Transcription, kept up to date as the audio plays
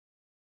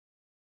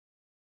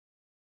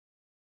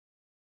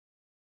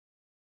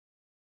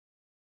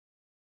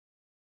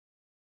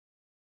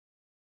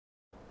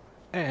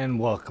And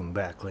welcome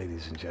back,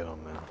 ladies and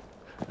gentlemen.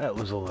 That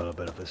was a little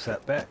bit of a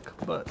setback,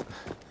 but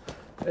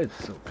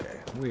it's okay.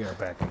 We are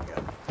back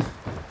again.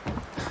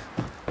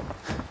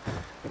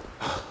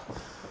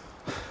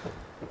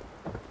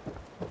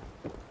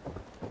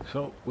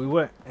 So we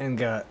went and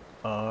got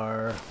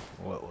our,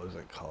 what was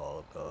it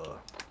called?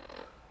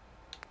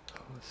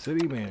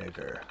 City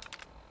manager.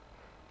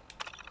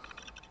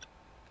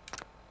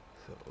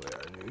 So we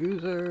are a new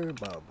user,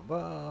 blah blah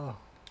blah.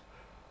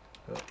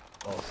 So,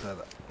 all set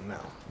up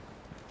now.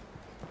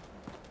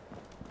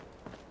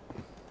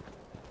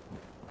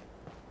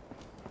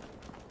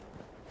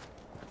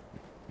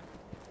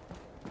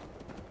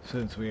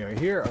 Since we are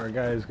here, our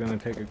guy is going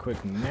to take a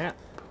quick nap.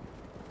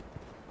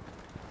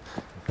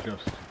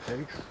 Just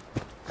in case.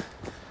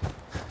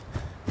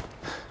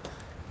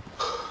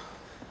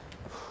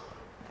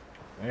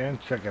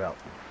 And check it out.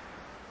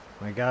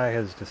 My guy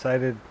has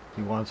decided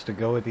he wants to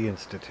go at the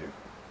Institute.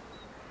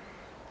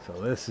 So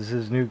this is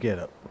his new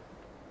getup.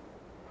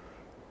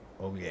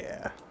 Oh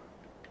yeah.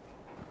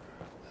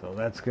 So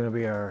that's going to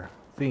be our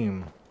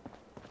theme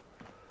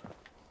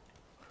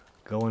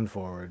going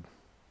forward.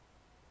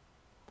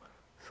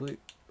 Sleep,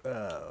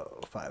 5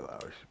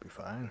 hours should be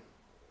fine.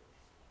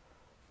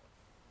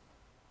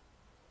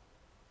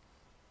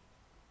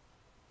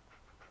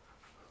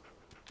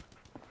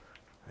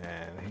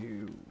 And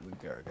here we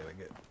are gonna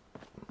get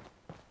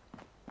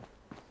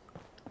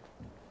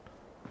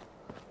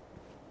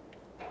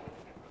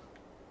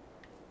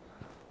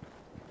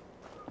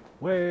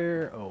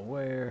where? Oh,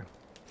 where?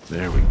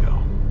 There we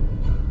go.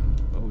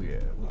 Oh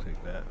yeah, we'll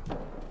take that.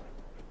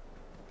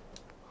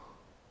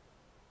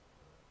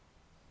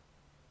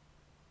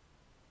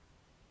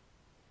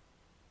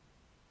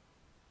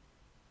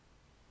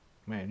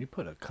 Man, you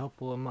put a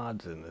couple of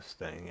mods in this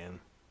thing and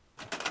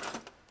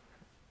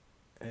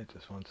it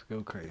just wants to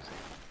go crazy.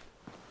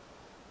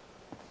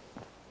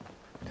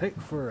 Take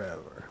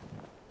forever.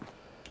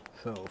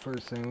 So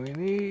first thing we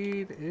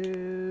need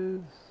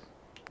is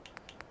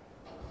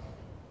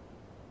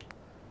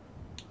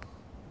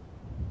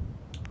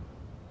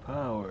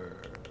power.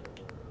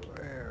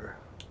 Where?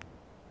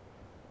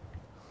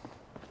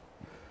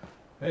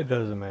 It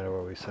doesn't matter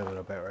where we set it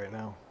up at right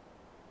now.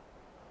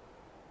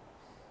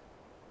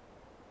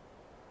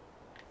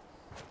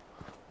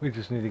 We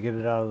just need to get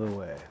it out of the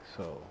way,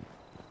 so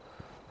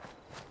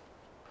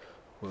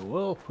we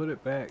will put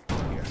it back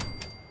here.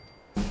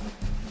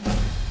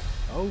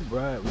 Oh,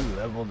 right, we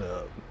leveled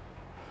up.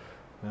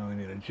 Now we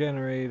need a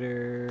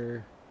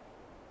generator.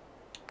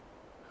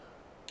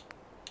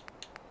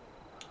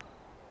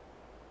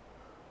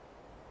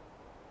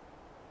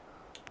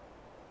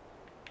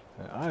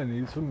 And I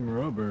need some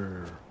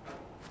rubber.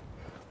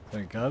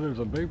 Thank God there's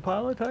a big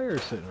pile of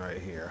tires sitting right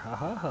here. Ha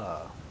ha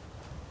ha.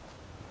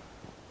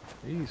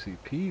 Easy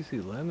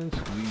peasy lemon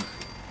squeezy.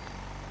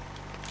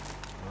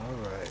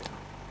 Alright.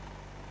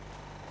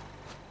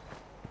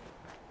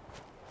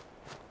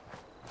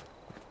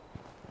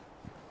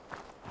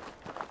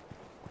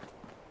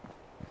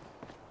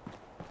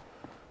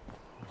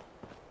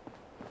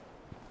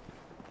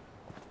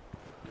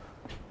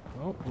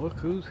 Oh, look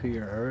who's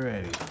here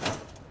already.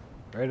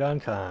 Right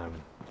on time.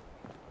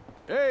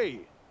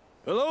 Hey!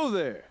 Hello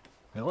there!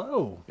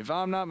 Hello. If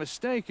I'm not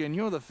mistaken,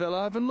 you're the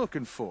fella I've been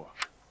looking for.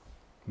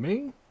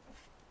 Me?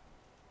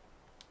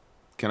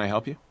 Can I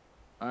help you?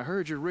 I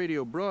heard your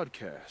radio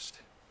broadcast.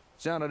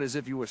 Sounded as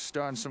if you were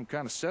starting some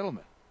kind of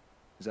settlement.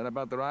 Is that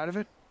about the right of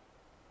it?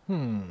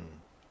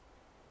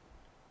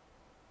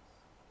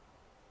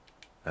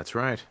 That's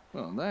right.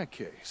 Well, in that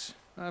case,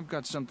 I've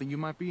got something you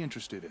might be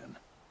interested in.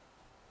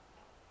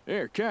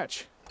 Here,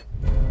 catch.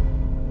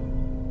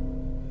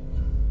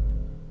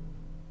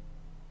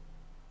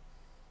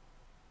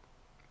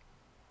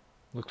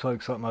 Looks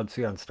like something I'd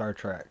see on Star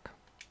Trek.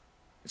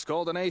 It's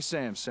called an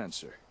ASAM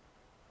sensor.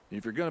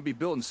 If you're gonna be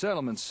building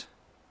settlements,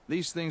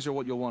 these things are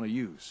what you'll want to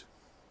use.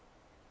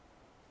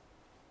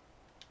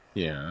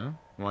 Yeah?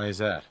 Why is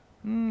that?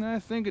 I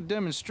think a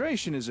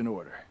demonstration is in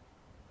order.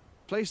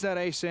 Place that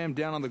ASAM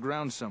down on the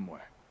ground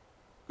somewhere.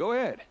 Go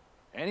ahead.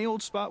 Any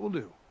old spot will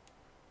do.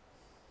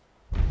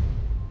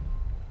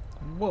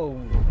 Whoa.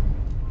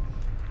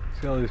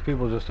 See all these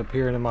people just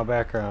appearing in my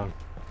background.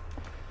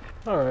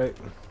 Alright.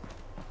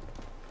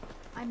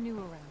 I'm new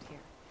around here.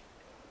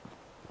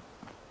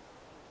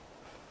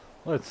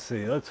 Let's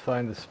see. Let's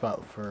find a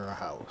spot for a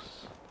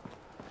house.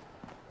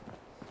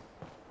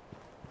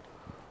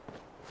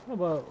 How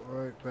about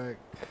right back?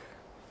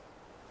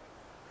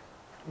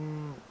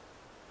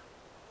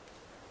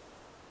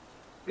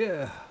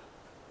 Yeah.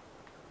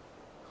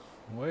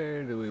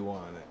 Where do we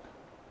want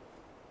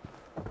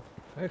it?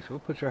 Actually, we'll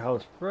put your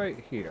house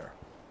right here.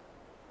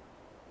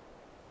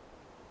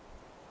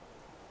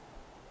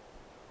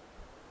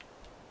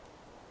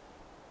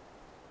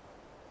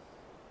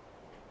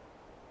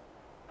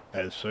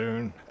 As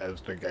soon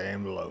as the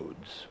game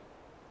loads.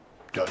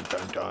 Dun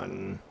dun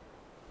dun.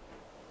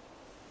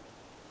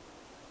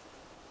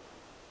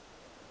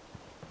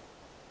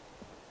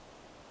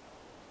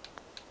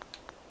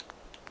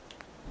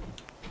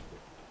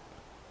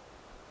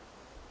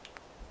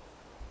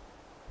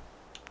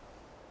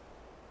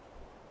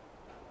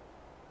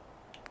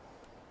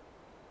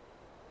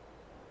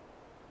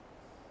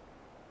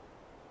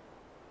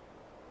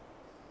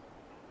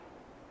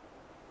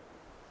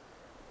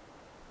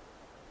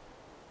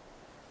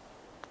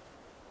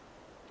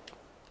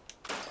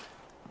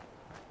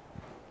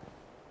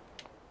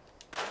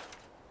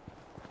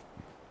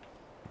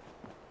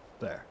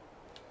 There.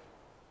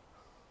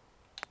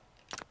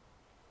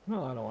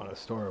 No, I don't want to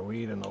store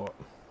weed in the...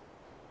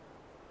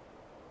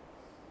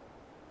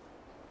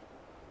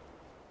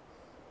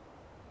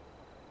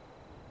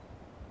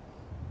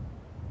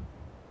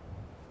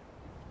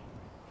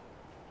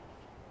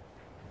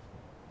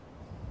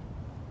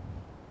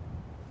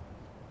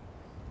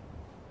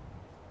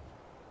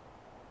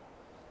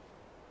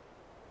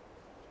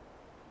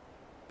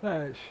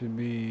 That should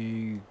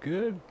be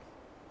good.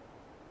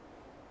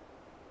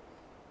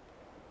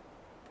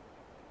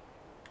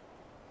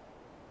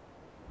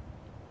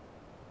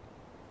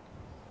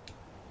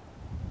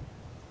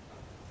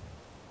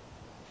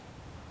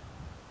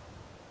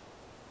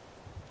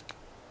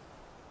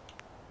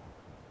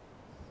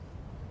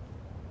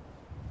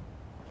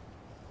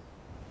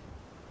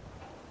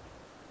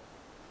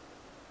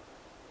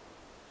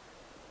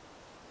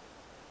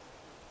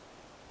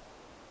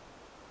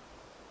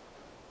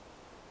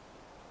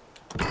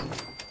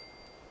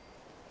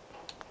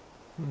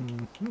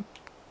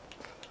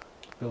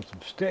 Build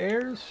some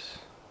stairs.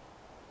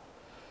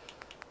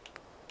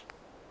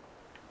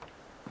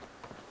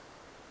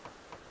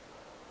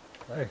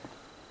 Hey.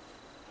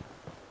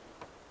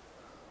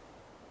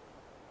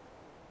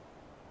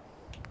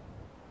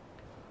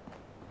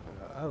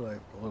 I like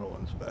the little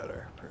ones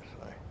better,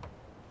 personally.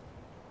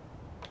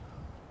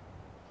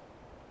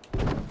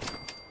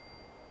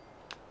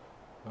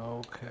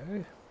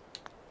 Okay.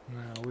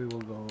 Now we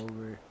will go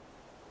over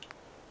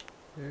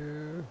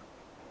here.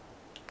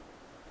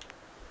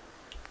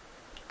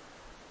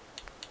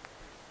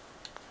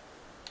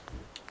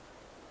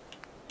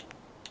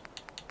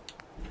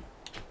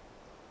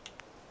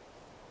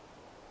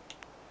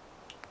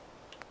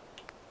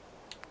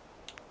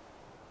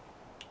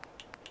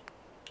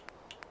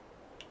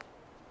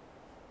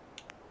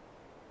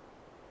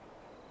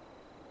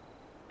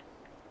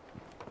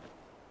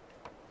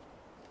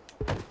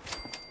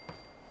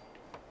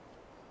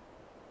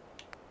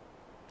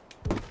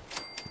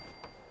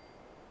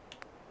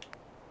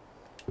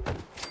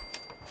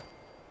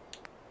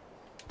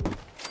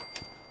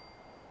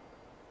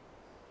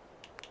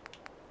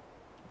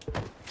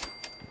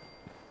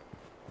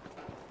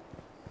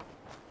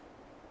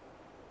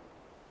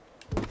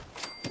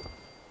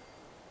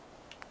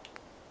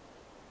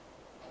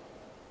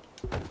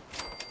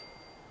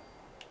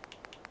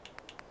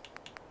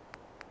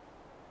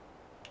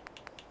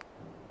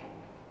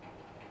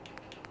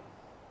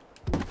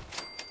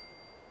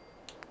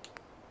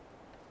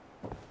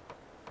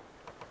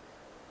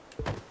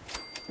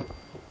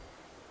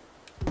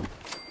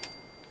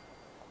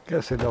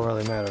 Guess it don't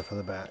really matter for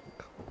the back.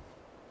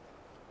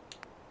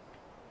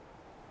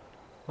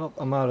 Well,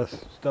 I'm out of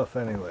stuff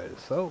anyways,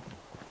 so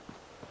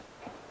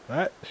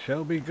that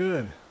shall be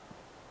good.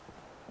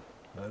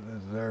 That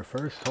is their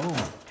first home.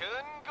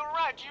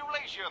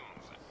 Congratulations!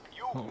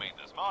 You've made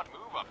the smart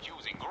move of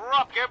choosing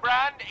Rocker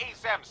brand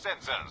ASAM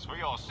sensors for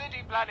your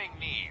city planning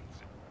needs.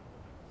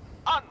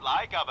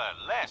 Unlike other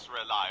less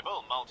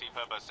reliable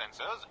multi-purpose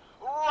sensors,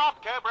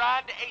 Rocker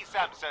brand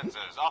ASAM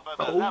sensors offer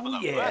the level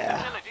of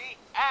versatility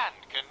and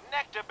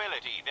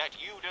connectability that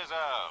you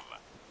deserve.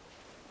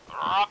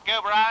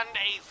 Rocker brand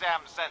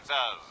ASAM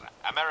sensors,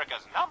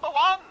 America's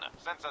 #1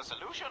 sensor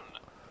solution.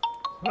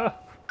 Ah,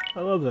 I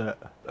love that.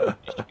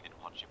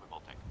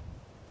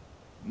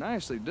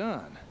 Nicely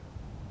done.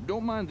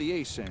 Don't mind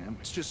the ASAM,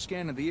 it's just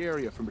scanning the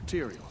area for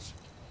materials.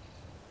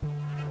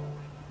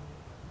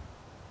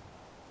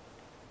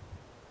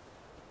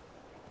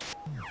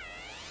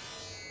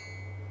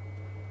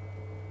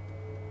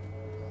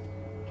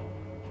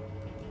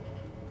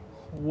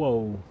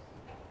 Whoa.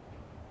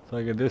 It's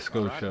like a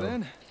disco show.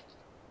 Then.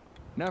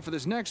 Now for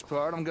this next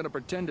part, I'm gonna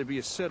pretend to be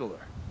a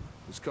settler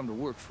who's come to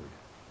work for you.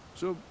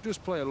 So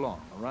just play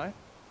along, alright?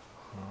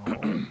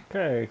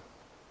 Okay.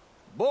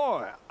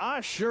 Boy, I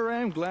sure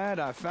am glad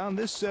I found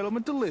this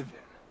settlement to live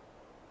in.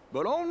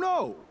 But oh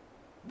no,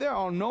 there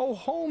are no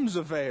homes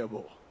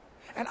available.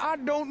 And I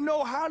don't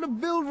know how to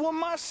build one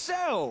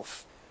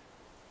myself.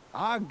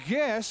 I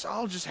guess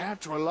I'll just have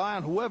to rely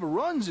on whoever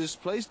runs this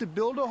place to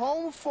build a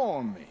home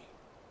for me.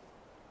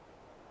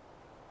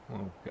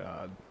 Oh,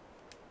 God.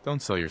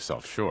 Don't sell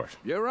yourself short.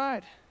 You're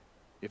right.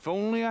 If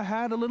only I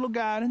had a little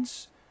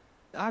guidance,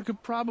 I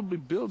could probably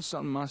build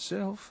something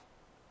myself.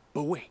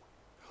 But wait,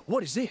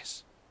 what is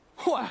this?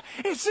 Why,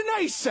 it's an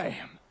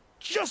ASAM!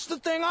 Just the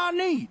thing I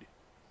need!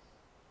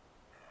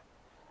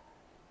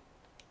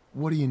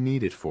 What do you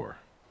need it for?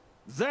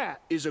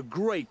 That is a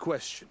great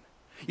question.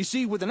 You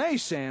see, with an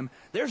ASAM,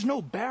 there's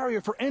no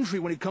barrier for entry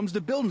when it comes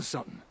to building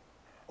something.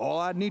 All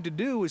I'd need to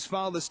do is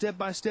follow the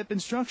step-by-step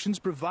instructions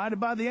provided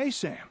by the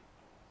ASAM.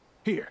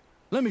 Here,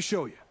 let me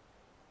show you.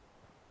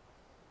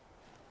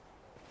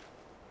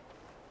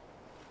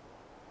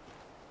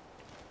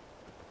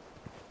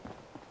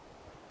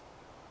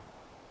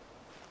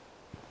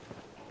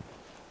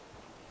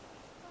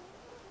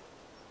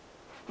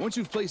 Once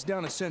you've placed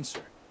down a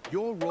sensor,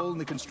 your role in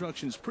the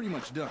construction is pretty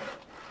much done.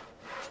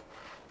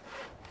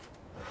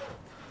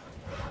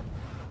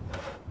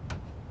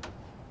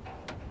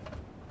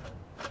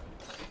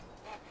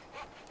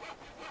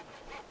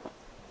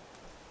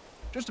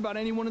 Just about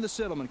anyone in the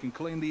settlement can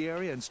claim the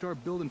area and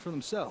start building for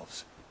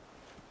themselves.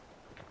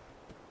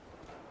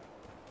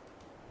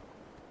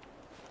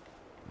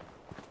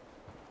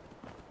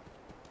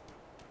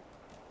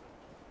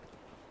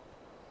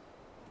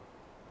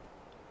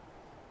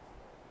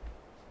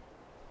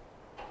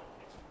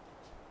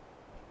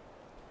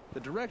 The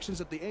directions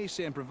that the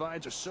ASAM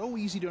provides are so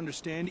easy to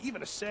understand,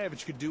 even a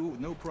savage could do it with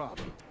no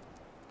problem.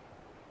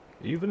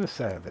 Even a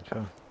savage,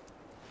 huh?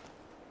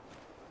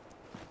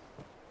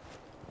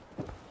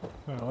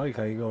 I like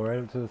how you go right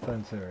up to the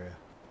fence area.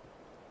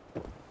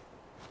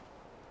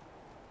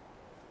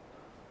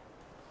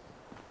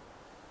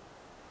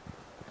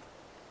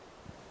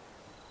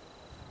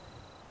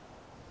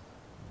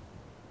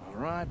 All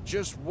right,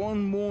 just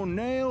one more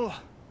nail,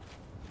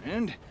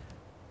 and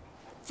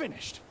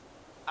finished.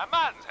 A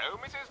man's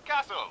home is his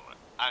castle,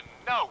 and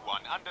no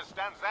one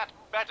understands that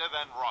better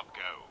than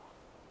Robco.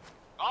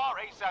 Our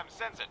ASAM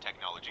sensor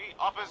technology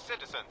offers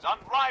citizens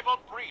unrivaled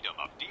freedom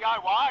of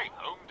DIY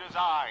home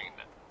design.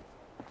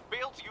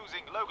 Built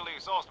using locally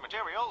sourced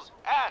materials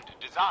and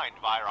designed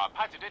via our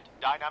patented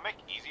dynamic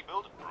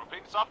easy-build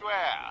roofing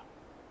software.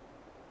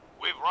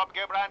 With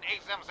Robco brand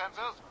ASAM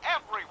sensors,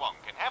 everyone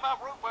can have a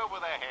roof over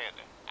their head.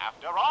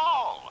 After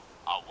all,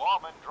 a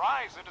warm and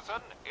dry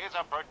citizen is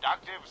a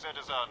productive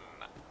citizen.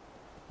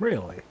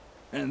 Really?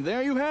 And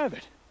there you have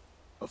it.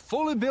 A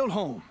fully built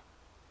home.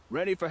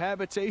 Ready for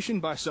habitation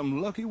by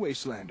some lucky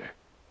wastelander.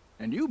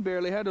 And you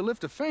barely had to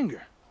lift a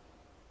finger.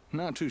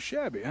 Not too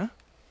shabby, huh?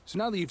 So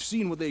now that you've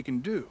seen what they can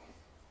do,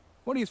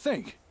 what do you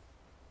think?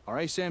 Are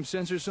ASAM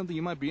sensors something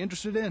you might be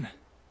interested in?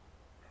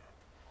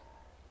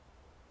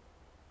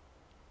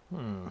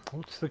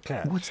 What's the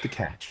catch? What's the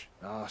catch?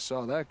 Ah,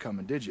 saw that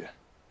coming, did you?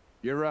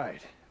 You're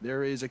right.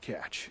 There is a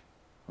catch.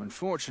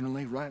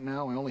 Unfortunately, right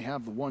now I only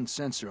have the one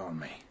sensor on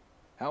me.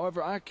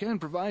 However, I can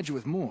provide you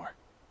with more.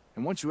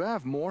 And once you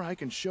have more, I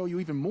can show you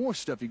even more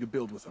stuff you could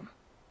build with them.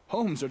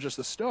 Homes are just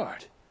the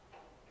start.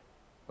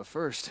 But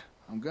first,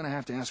 I'm gonna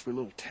have to ask for a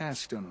little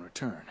task done in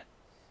return.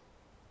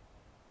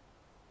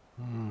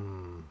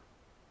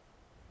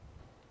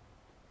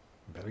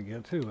 Better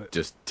get to it.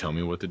 Just tell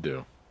me what to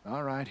do.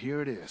 All right,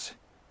 here it is.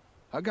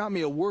 I got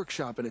me a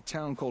workshop in a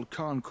town called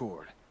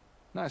Concord.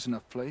 Nice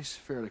enough place,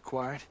 fairly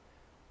quiet.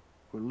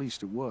 Or at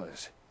least it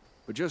was.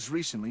 But just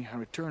recently, I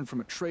returned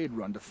from a trade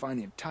run to find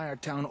the entire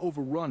town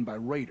overrun by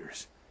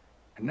raiders.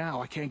 And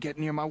now I can't get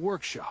near my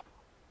workshop.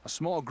 A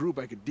small group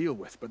I could deal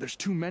with, but there's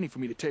too many for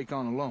me to take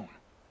on alone.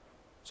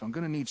 So I'm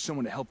gonna need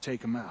someone to help take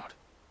them out.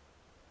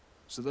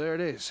 So there it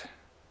is.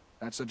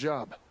 That's the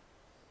job.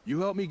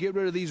 You help me get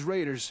rid of these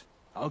raiders,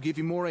 I'll give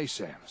you more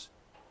ASAMs.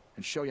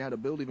 And show you how to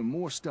build even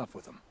more stuff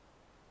with them.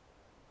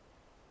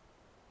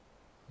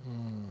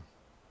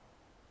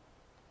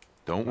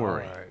 Don't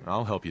worry. All right.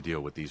 I'll help you deal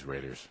with these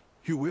raiders.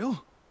 You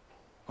will?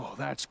 Oh,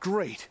 that's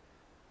great.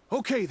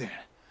 Okay then.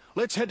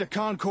 Let's head to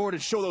Concord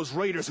and show those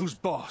raiders who's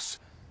boss.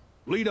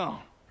 Lead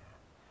on.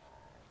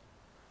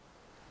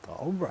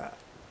 All right.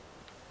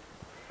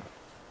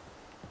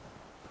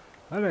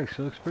 That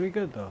actually looks pretty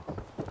good, though.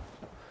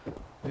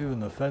 Even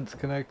the fence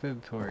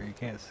connected to where you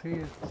can't see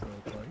it, so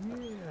it's like,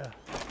 yeah.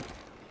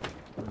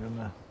 We're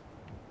gonna...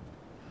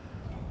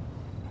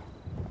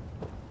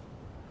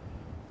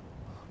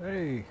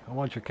 Hey, I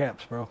want your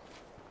caps, bro.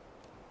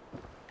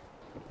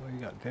 Well, you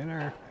got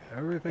dinner,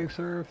 everything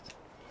served.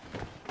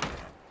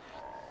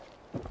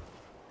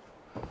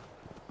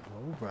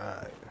 All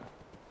right.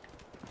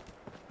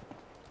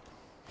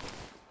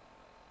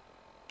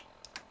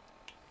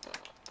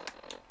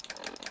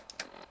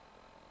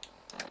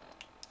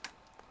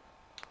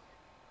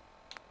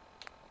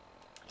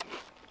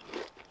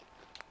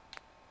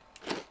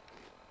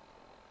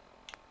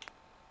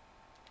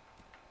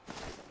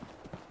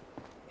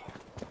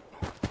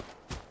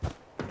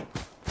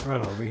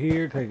 Run over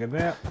here, take a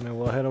nap, and then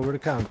we'll head over to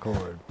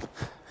Concord.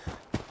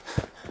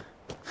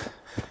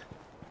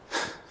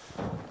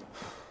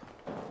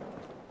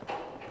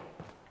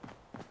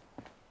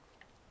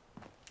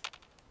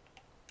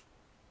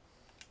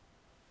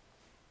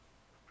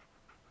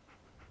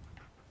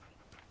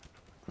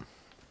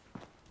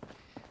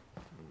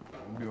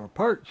 You're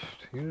parched,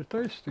 you're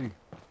thirsty.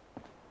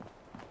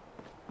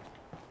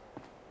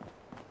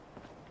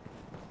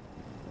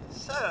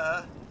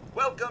 Sir,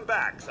 welcome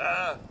back,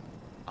 sir.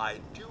 I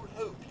do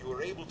hope you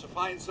were able to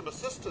find some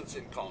assistance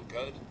in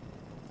Concord.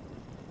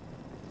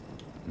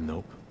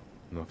 Nope.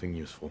 Nothing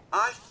useful.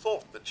 I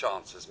thought the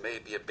chances may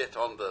be a bit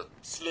on the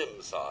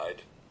slim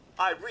side.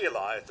 I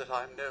realize that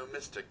I'm no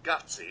Mr.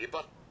 Gutsy,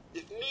 but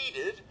if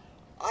needed,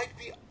 I'd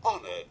be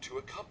honored to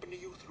accompany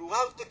you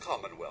throughout the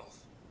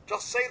Commonwealth.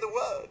 Just say the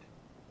word.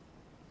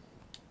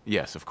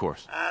 Yes, of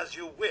course. As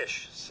you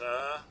wish,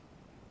 sir.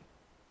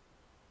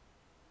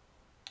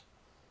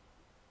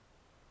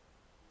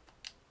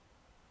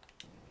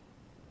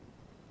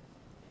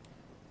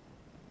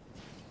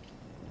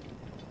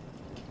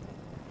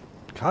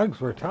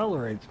 Cogsworth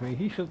tolerates me.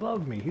 He should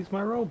love me. He's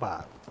my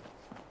robot.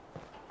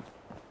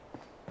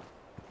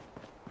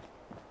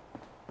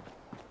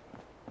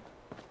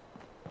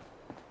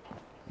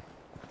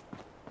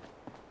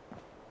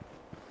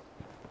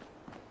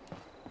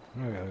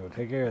 I gotta go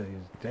take care of these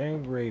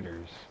dang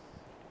raiders.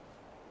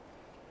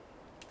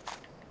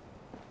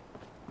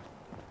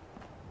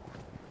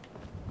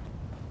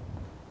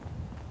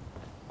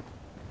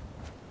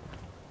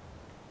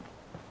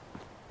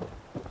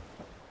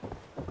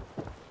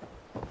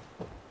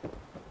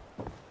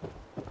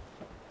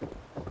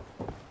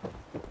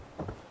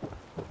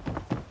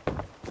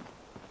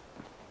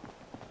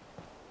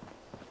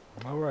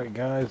 Alright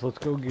guys, let's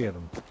go get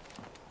them.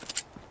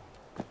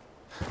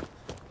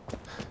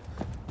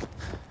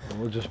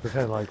 We'll just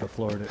pretend like the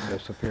floor didn't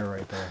disappear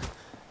right there.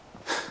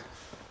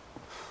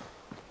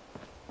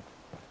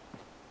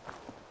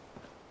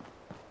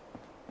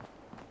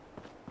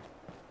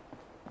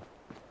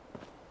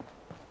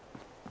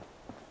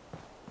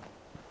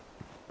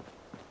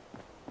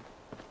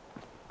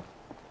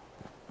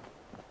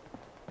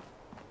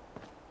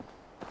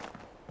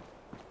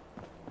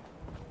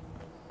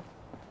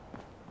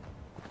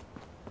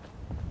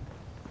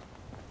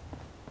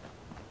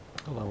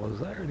 Hold on, was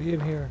that already in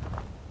here?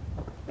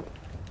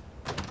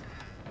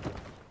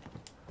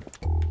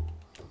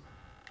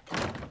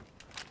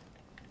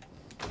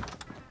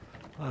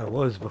 I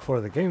was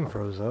before the game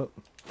froze up.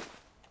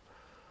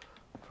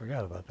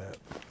 Forgot about that.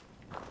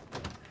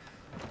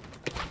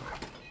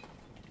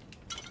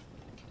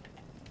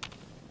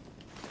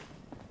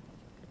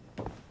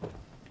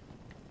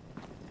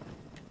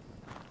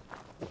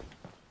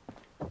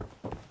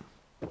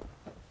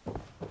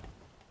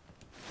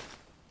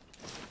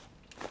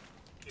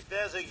 If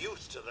there's a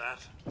use to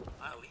that,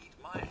 I'll eat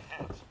my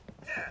hat.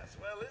 Yes,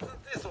 well,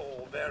 isn't this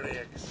all very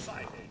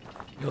exciting?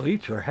 You'll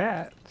eat your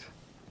hat.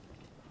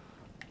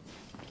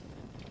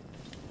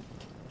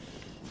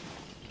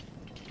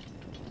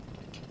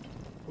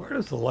 Where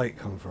does the light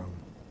come from?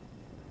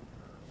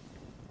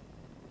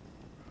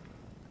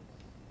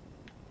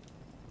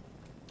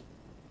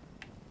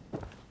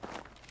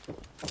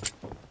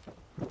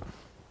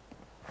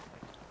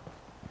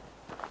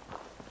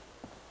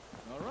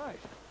 All right,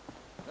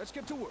 let's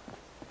get to work.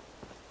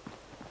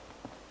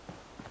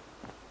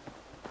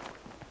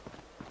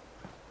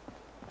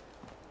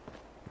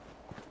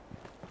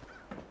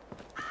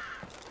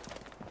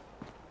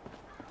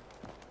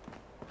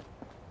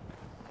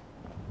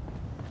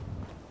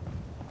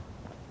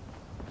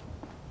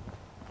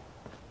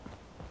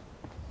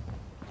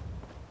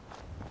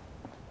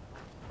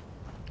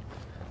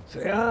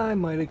 Say, I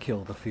might have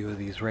killed a few of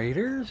these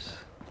raiders.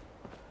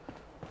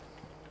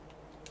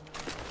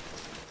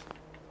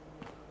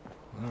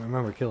 I don't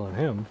remember killing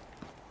him.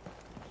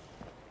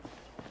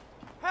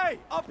 Hey,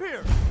 up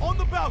here, on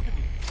the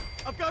balcony.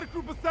 I've got a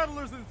group of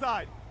settlers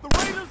inside. The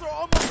raiders are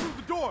almost through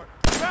the door.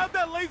 Grab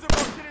that laser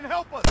musket and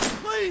help us,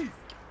 please!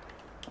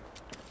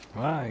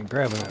 Well, I ain't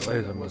grabbing that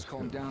laser What's musket.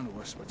 calmed down to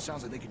us, but it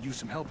sounds like they could use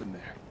some help in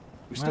there.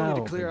 We still I need to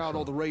don't clear think out so.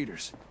 all the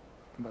raiders.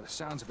 And by the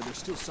sounds of it, there's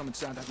still some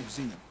inside that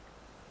museum.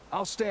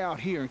 I'll stay out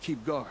here and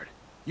keep guard.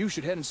 You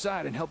should head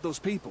inside and help those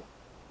people.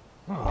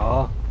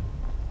 Aw.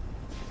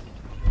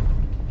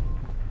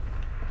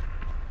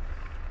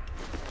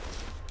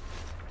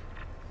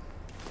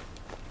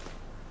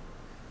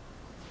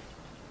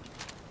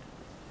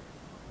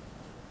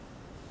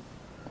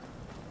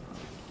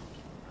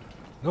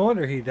 No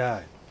wonder he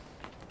died.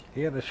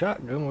 He had a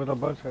shotgun with a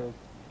bunch of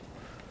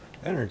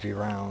energy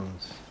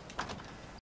rounds.